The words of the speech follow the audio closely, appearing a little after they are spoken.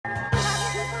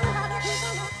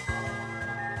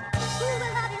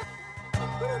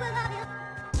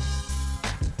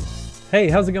Hey,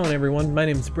 how's it going everyone? My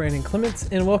name is Brandon Clements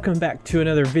and welcome back to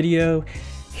another video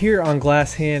here on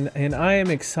Glass Hand, and I am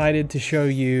excited to show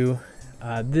you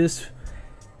this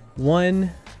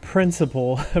one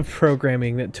principle of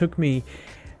programming that took me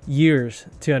years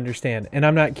to understand, and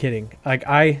I'm not kidding. Like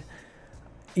I've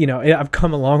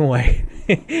come a long way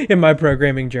in my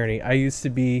programming journey. I used to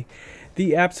be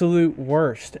the absolute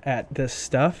worst at this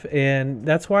stuff, and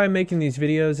that's why I'm making these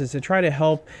videos, is to try to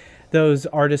help those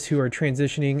artists who are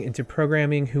transitioning into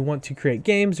programming, who want to create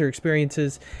games or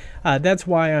experiences. That's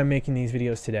why I'm making these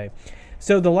videos today.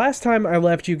 So the last time I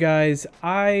left you guys,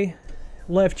 I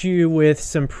left you with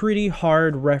some pretty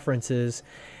hard references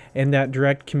in that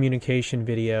direct communication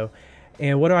video.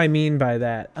 And what do I mean by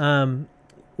that?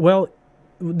 Well,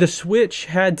 the switch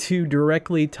had to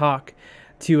directly talk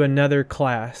to another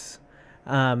class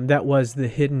that was the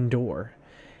hidden door.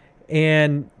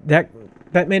 And that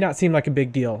may not seem like a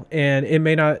big deal, and it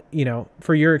may not,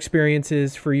 for your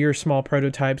experiences, for your small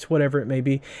prototypes, whatever it may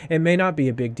be, it may not be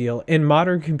a big deal. And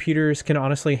modern computers can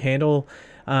honestly handle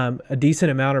a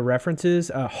decent amount of references,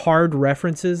 hard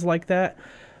references like that.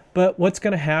 But what's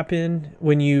going to happen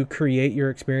when you create your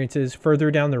experiences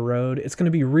further down the road, it's going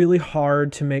to be really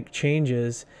hard to make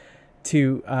changes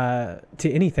to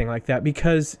anything like that,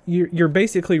 because you're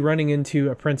basically running into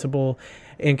a principle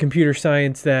in computer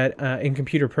science, that in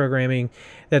computer programming,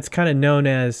 that's kind of known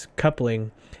as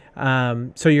coupling.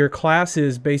 So your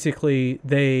classes, basically,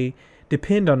 they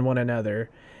depend on one another,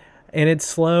 and it's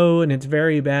slow and it's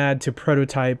very bad to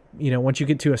prototype, once you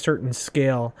get to a certain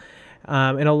scale.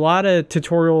 And a lot of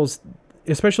tutorials,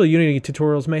 especially Unity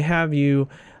tutorials, may have you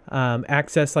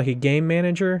access like a game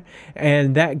manager,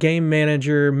 and that game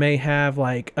manager may have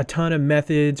like a ton of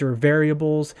methods or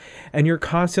variables, and you're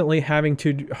constantly having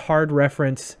to hard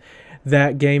reference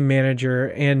that game manager,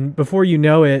 and before you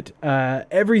know it,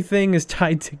 everything is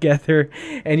tied together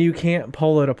and you can't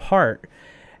pull it apart.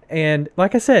 And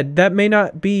like I said, that may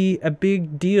not be a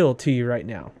big deal to you right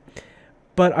now,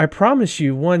 but I promise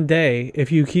you, one day,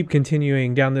 if you keep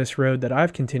continuing down this road that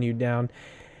I've continued down,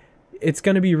 it's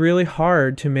going to be really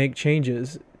hard to make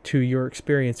changes to your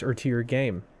experience or to your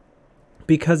game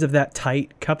because of that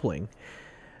tight coupling.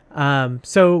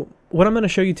 So what I'm going to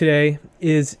show you today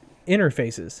is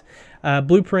interfaces,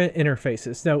 blueprint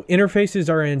interfaces. Now, interfaces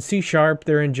are in C#,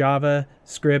 they're in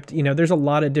JavaScript. There's a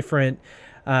lot of different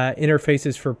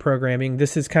interfaces for programming.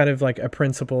 This is kind of like a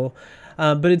principle,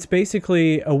 but it's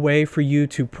basically a way for you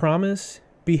to promise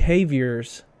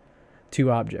behaviors to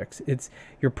objects.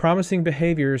 You're promising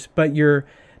behaviors, but you're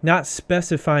not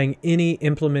specifying any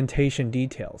implementation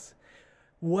details.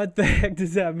 What the heck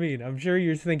does that mean? I'm sure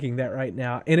you're thinking that right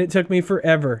now. And it took me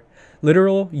forever,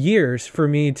 literal years, for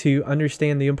me to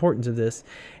understand the importance of this.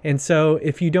 And so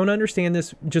if you don't understand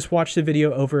this, just watch the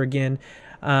video over again.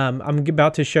 I'm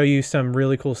about to show you some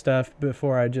really cool stuff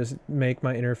before I just make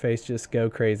my interface just go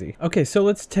crazy. Okay, so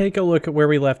let's take a look at where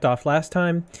we left off last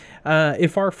time.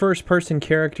 If our first person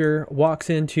character walks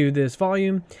into this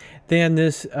volume, then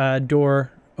this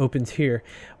door opens here.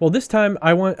 Well, this time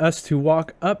I want us to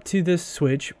walk up to this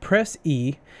switch, press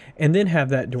E, and then have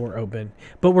that door open.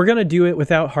 But we're going to do it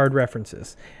without hard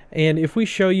references. And if we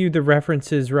show you the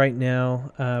references right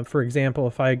now, for example,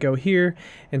 if I go here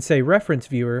and say reference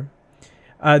viewer,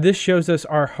 this shows us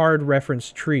our hard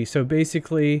reference tree. So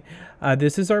basically,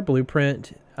 this is our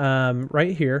blueprint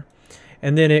right here.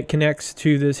 And then it connects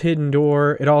to this hidden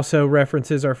door. It also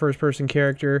references our first person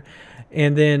character.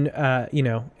 And then,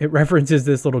 it references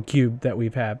this little cube that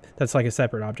we've had. That's like a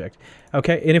separate object.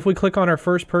 Okay, and if we click on our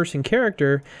first person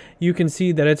character, you can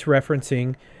see that it's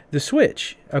referencing the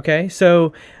switch. Okay,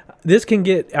 so this can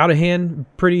get out of hand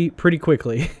pretty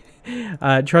quickly.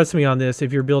 Trust me on this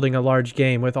if you're building a large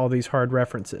game with all these hard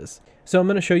references. So I'm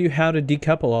going to show you how to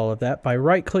decouple all of that by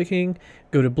right-clicking,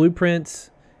 go to Blueprints,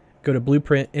 go to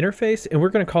Blueprint Interface, and we're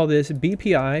going to call this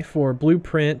BPI for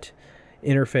Blueprint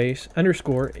Interface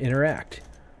 _ Interact.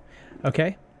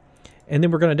 Okay? And then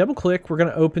we're going to double-click, we're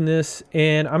going to open this,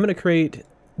 and I'm going to create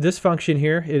this function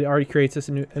here. It already creates us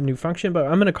a new function, but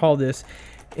I'm going to call this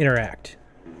Interact.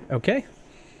 Okay?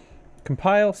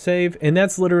 Compile, save, and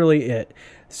that's literally it.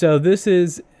 So this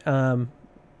is our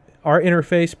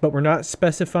interface, but we're not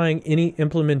specifying any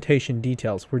implementation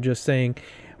details. We're just saying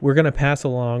we're going to pass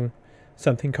along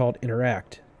something called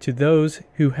interact to those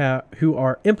who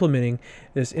are implementing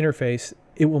this interface.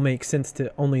 It will make sense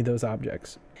to only those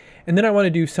objects. And then I want to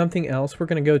do something else. We're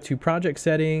going to go to project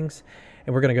settings,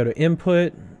 and we're going to go to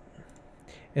input,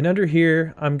 and under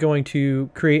here I'm going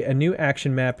to create a new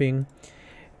action mapping,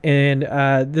 and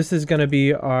this is going to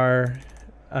be our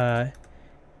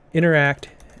interact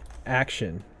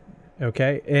action.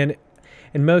 Okay, and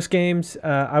in most games,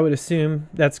 I would assume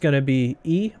that's going to be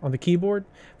E on the keyboard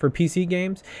for PC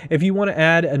games. If you want to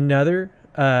add another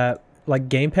like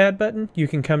gamepad button, you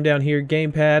can come down here,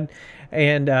 gamepad,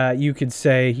 and you could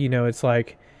say, you know, it's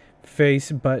like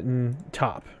face button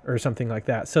top or something like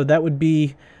that. So that would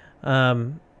be,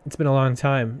 it's been a long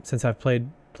time since I've played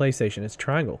PlayStation. It's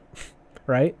triangle,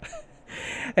 right?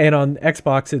 And on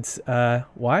Xbox, it's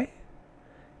Y.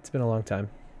 It's been a long time.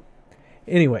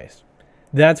 Anyways,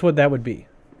 that's what that would be.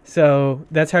 So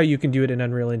that's how you can do it in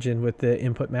Unreal Engine with the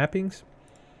input mappings.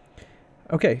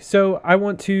 Okay, so I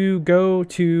want to go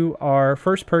to our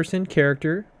first person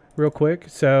character real quick.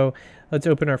 So let's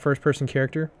open our first person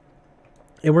character.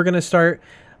 And we're going to start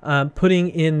putting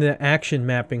in the action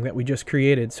mapping that we just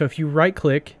created. So if you right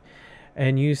click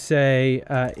and you say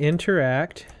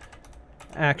interact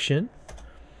action,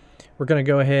 we're going to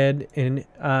go ahead and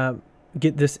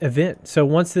get this event. So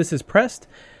once this is pressed,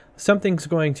 something's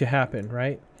going to happen,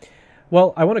 right?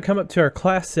 Well, I want to come up to our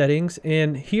class settings,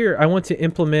 and here I want to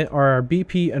implement our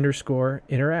BP underscore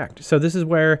interact. So this is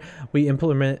where we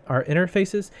implement our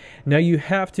interfaces. Now you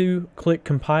have to click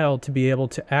compile to be able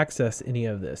to access any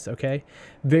of this, okay?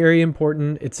 Very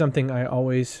important. It's something I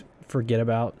always forget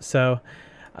about. So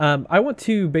I want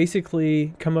to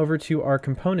basically come over to our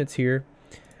components here,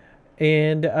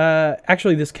 and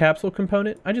actually this capsule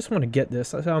component, I just want to get this.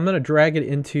 So I'm going to drag it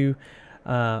into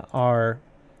our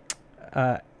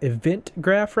event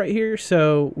graph right here.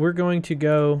 So we're going to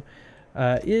go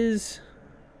let's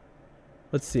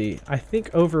see, I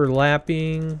think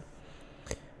overlapping,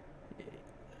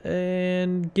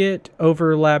 and get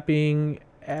overlapping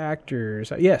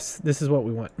actors. Yes, this is what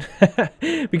we want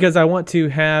because I want to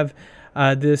have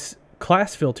this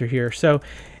class filter here. So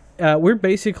we're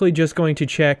basically just going to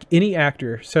check any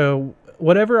actor. So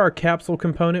whatever our capsule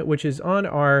component, which is on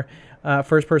our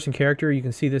first person character, you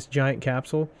can see this giant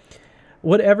capsule.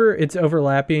 Whatever it's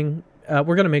overlapping,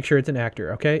 we're going to make sure it's an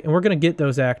actor, okay? And we're going to get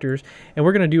those actors, and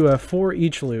we're going to do a for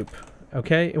each loop,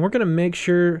 okay? And we're going to make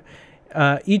sure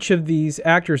each of these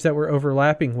actors that we're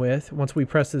overlapping with, once we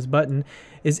press this button,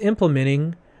 is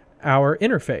implementing our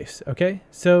interface, okay?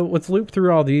 So let's loop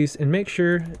through all these and make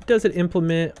sure, does it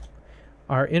implement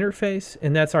our interface?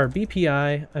 And that's our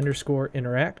BPI underscore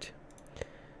interact.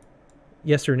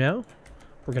 Yes or no?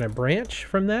 We're going to branch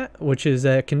from that, which is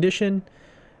a condition.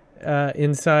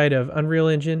 Inside of Unreal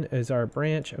Engine is our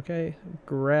branch. Okay,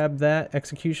 grab that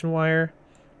execution wire,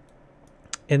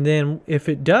 and then if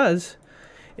it does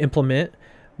implement,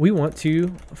 we want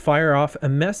to fire off a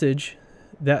message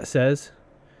that says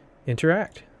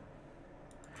interact.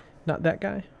 Not that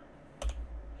guy.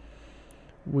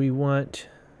 We want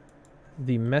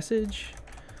the message.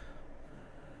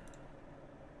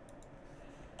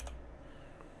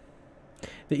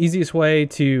 The easiest way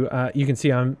to, you can see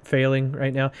I'm failing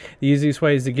right now. The easiest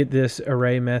way is to get this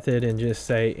array method and just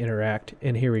say interact.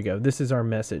 And here we go. This is our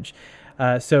message.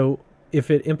 So if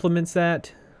it implements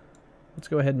that, let's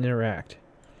go ahead and interact.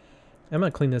 I'm going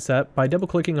to clean this up by double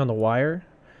clicking on the wire.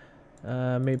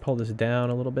 Maybe pull this down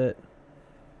a little bit,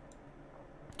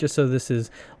 just so this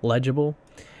is legible.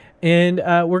 And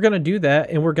we're going to do that,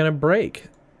 and we're going to break.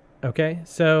 Okay,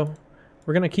 so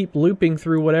we're going to keep looping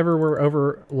through whatever we're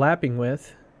overlapping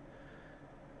with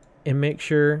and make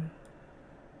sure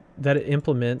that it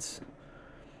implements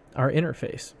our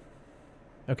interface.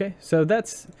 Okay, so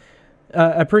that's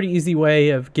a pretty easy way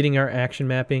of getting our action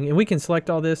mapping. And we can select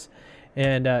all this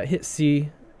and hit C,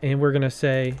 and we're going to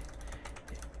say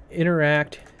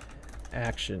interact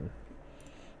action.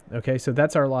 Okay, so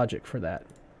that's our logic for that.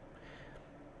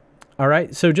 All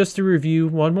right, so just to review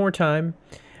one more time,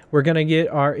 we're going to get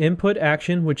our input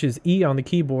action, which is E on the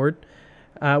keyboard.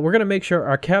 We're going to make sure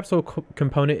our capsule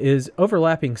component is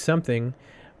overlapping something.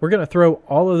 We're going to throw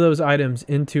all of those items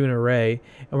into an array,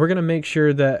 and we're going to make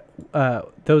sure that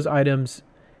those items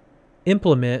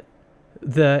implement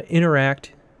the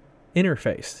interact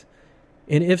interface.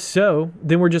 And if so,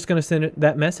 then we're just going to send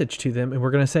that message to them, and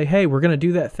we're going to say, hey, we're going to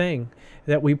do that thing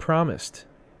that we promised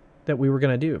that we were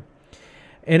going to do.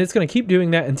 And it's going to keep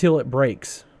doing that until it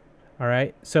breaks. All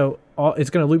right, so it's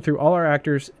going to loop through all our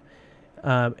actors,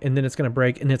 and then it's going to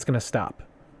break, and it's going to stop.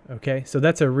 Okay, so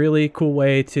that's a really cool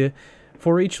way to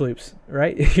for each loops,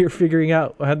 right? You're figuring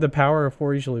out the power of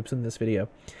for each loops in this video.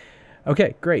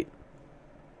 Okay, great.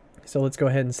 So let's go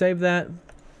ahead and save that.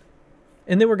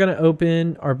 And then we're going to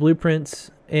open our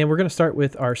blueprints, and we're going to start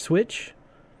with our switch.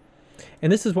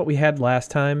 And this is what we had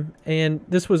last time, and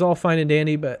this was all fine and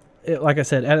dandy, but like I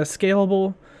said, at a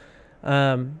scalable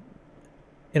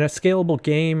in a scalable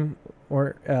game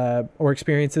or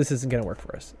experience, this isn't going to work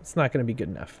for us. It's not going to be good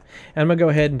enough. And I'm going to go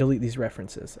ahead and delete these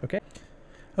references, okay?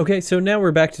 Okay, so now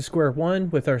we're back to square one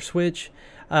with our switch,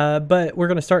 but we're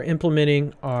going to start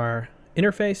implementing our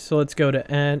interface. So let's go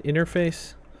to add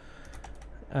interface.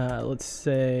 Let's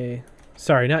say,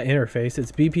 sorry, not interface,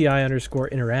 it's BPI underscore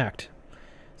interact.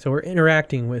 So we're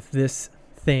interacting with this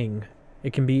thing.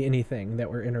 It can be anything that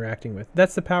we're interacting with.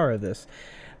 That's the power of this.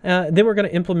 Then we're going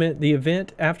to implement the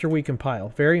event after we compile.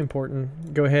 Very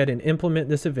important. Go ahead and implement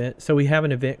this event. So we have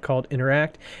an event called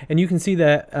interact, and you can see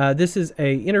that this is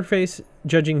a interface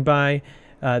judging by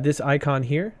this icon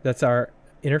here. That's our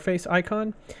interface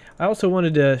icon. I also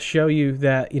wanted to show you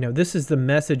that, this is the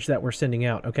message that we're sending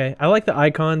out. Okay, I like the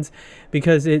icons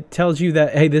because it tells you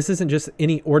that, hey, this isn't just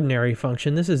any ordinary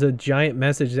function. This is a giant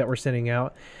message that we're sending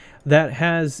out that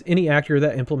has any actor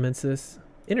that implements this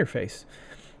interface.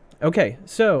 Okay,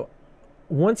 so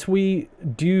once we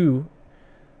do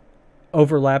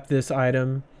overlap this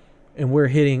item and we're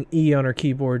hitting E on our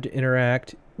keyboard to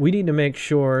interact, we need to make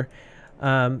sure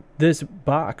this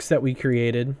box that we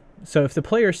created, so if the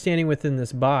player is standing within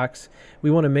this box, we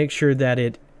want to make sure that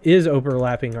it is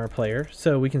overlapping our player.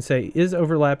 So we can say is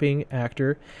overlapping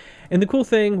actor. And the cool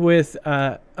thing with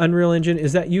Unreal Engine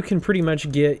is that you can pretty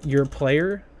much get your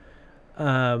player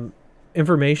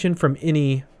information from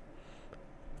any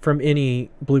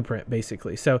blueprint,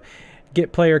 basically. So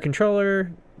get player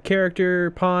controller,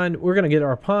 character, pawn. We're going to get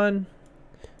our pawn.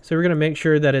 So we're going to make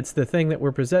sure that it's the thing that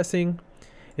we're possessing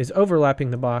is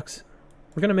overlapping the box.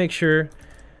 We're going to make sure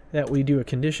that we do a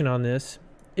condition on this.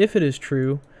 If it is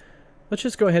true, let's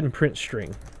just go ahead and print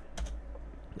string.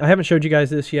 I haven't showed you guys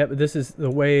this yet, but this is the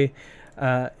way,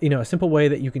 a simple way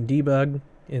that you can debug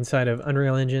inside of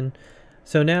Unreal Engine.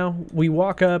 So now we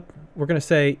walk up, we're going to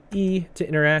say E to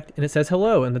interact, and it says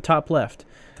hello in the top left.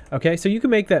 Okay, so you can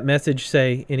make that message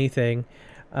say anything.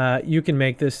 You can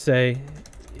make this say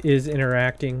is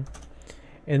interacting,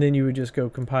 and then you would just go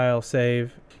compile,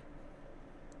 save.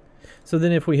 So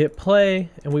then if we hit play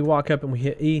and we walk up and we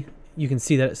hit E, you can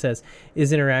see that it says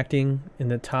is interacting in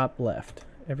the top left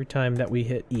every time that we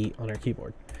hit E on our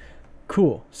keyboard.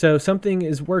 Cool. So something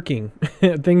is working.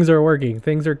 Things are working.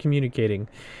 Things are communicating.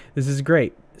 This is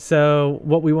great. So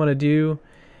what we want to do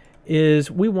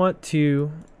is we want to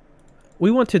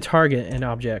target an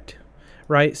object,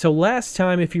 right? So last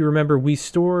time, if you remember, we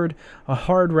stored a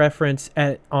hard reference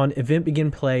on event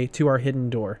begin play to our hidden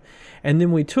door. And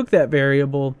then we took that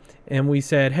variable and we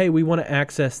said, hey, we want to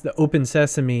access the open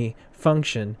sesame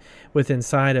function within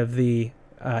inside of the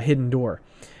hidden door.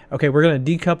 Okay, we're going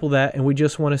to decouple that, and we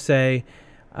just want to say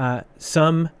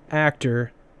some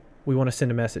actor, we want to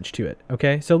send a message to it.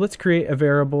 Okay, so let's create a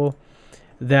variable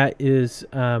that is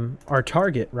our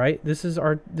target, right? This is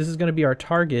going to be our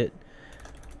target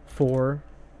for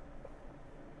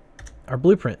our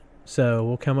blueprint. So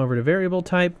we'll come over to variable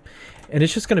type, and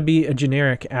it's just going to be a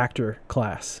generic actor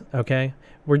class. Okay,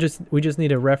 we just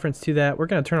need a reference to that. We're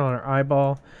going to turn on our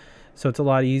eyeball, so it's a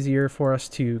lot easier for us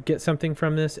to get something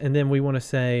from this. And then we want to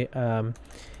say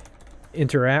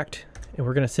interact, and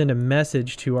we're going to send a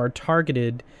message to our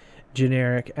targeted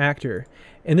generic actor.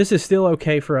 And this is still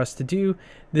okay for us to do.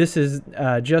 This is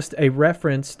just a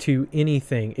reference to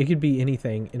anything. It could be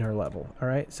anything in our level. All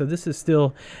right, so this is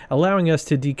still allowing us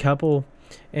to decouple,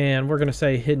 and we're going to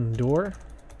say hidden door.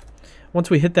 Once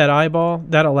we hit that eyeball,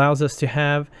 that allows us to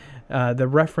have the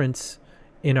reference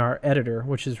in our editor,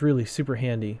 which is really super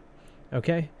handy.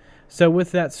 Okay, so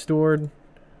with that stored,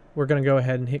 we're going to go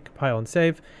ahead and hit compile and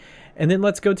save. And then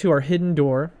let's go to our hidden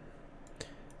door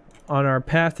on our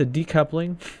path to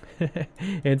decoupling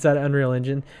inside Unreal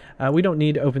Engine. We don't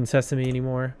need Open Sesame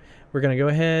anymore. We're going to go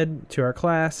ahead to our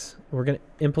class. We're going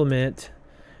to implement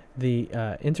the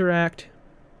interact.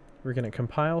 We're going to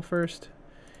compile first,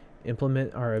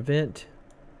 implement our event,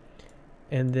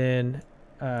 and then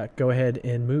go ahead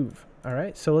and move. All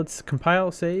right, so let's compile,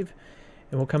 save,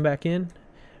 and we'll come back in.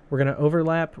 We're going to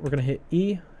overlap. We're going to hit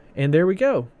E, and there we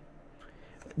go.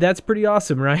 That's pretty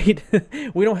awesome, right?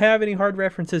 We don't have any hard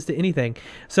references to anything.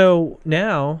 So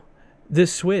now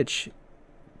this switch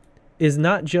is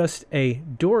not just a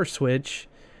door switch.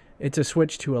 It's a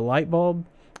switch to a light bulb.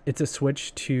 It's a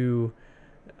switch to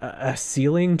a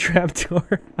ceiling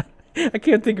trapdoor. I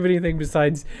can't think of anything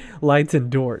besides lights and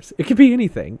doors. It could be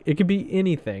anything. It could be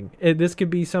anything. This could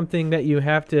be something that you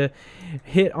have to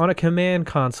hit on a command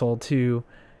console to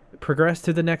progress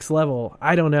to the next level.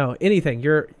 I don't know. Anything.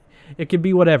 It could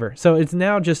be whatever. So it's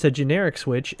now just a generic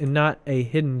switch and not a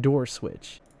hidden door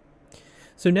switch.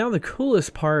 So now the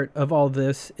coolest part of all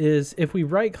this is if we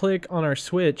right click on our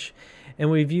switch and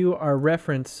we view our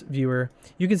reference viewer,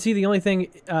 you can see the only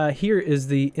thing here is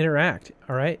the interact.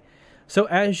 All right. So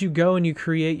as you go and you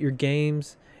create your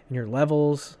games and your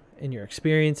levels and your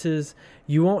experiences,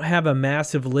 you won't have a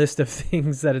massive list of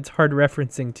things that it's hard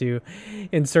referencing to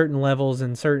in certain levels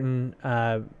and certain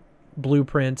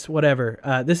blueprints, whatever.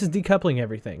 This is decoupling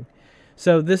everything.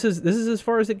 So this is as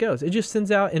far as it goes. It just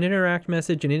sends out an interact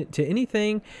message, and to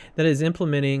anything that is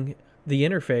implementing the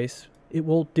interface, it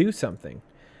will do something.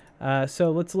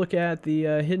 So let's look at the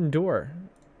hidden door,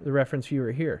 the reference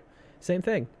viewer here. Same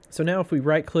thing. So now if we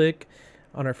right click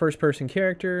on our first person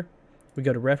character, we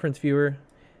go to reference viewer.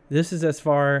 This is as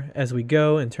far as we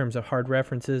go in terms of hard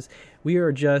references. We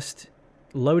are just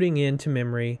loading into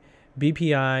memory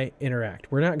BPI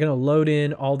interact. We're not going to load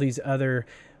in all these other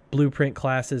blueprint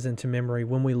classes into memory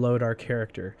when we load our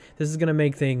character. This is going to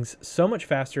make things so much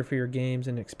faster for your games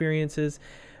and experiences.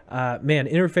 Man,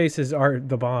 interfaces are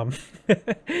the bomb.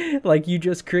 Like, you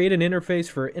just create an interface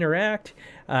for interact,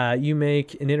 you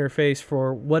make an interface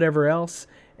for whatever else,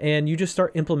 and you just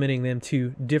start implementing them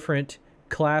to different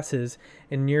classes,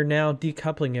 and you're now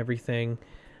decoupling everything,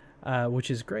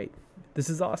 which is great. This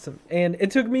is awesome. And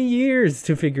it took me years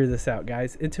to figure this out,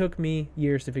 guys. It took me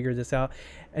years to figure this out,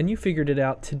 and you figured it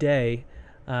out today,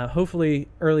 hopefully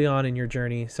early on in your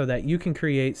journey, so that you can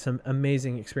create some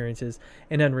amazing experiences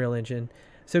in Unreal Engine.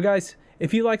 So guys,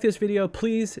 if you like this video,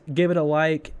 please give it a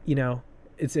like. You know,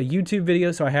 it's a YouTube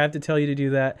video, so I have to tell you to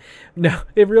do that. No,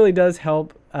 it really does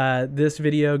help this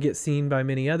video get seen by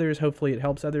many others. Hopefully it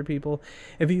helps other people.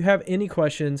 If you have any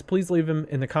questions, please leave them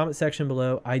in the comment section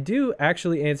below. I do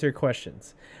actually answer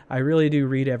questions. I really do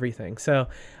read everything. So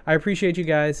I appreciate you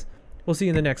guys. We'll see you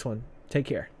in the next one. Take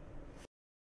care.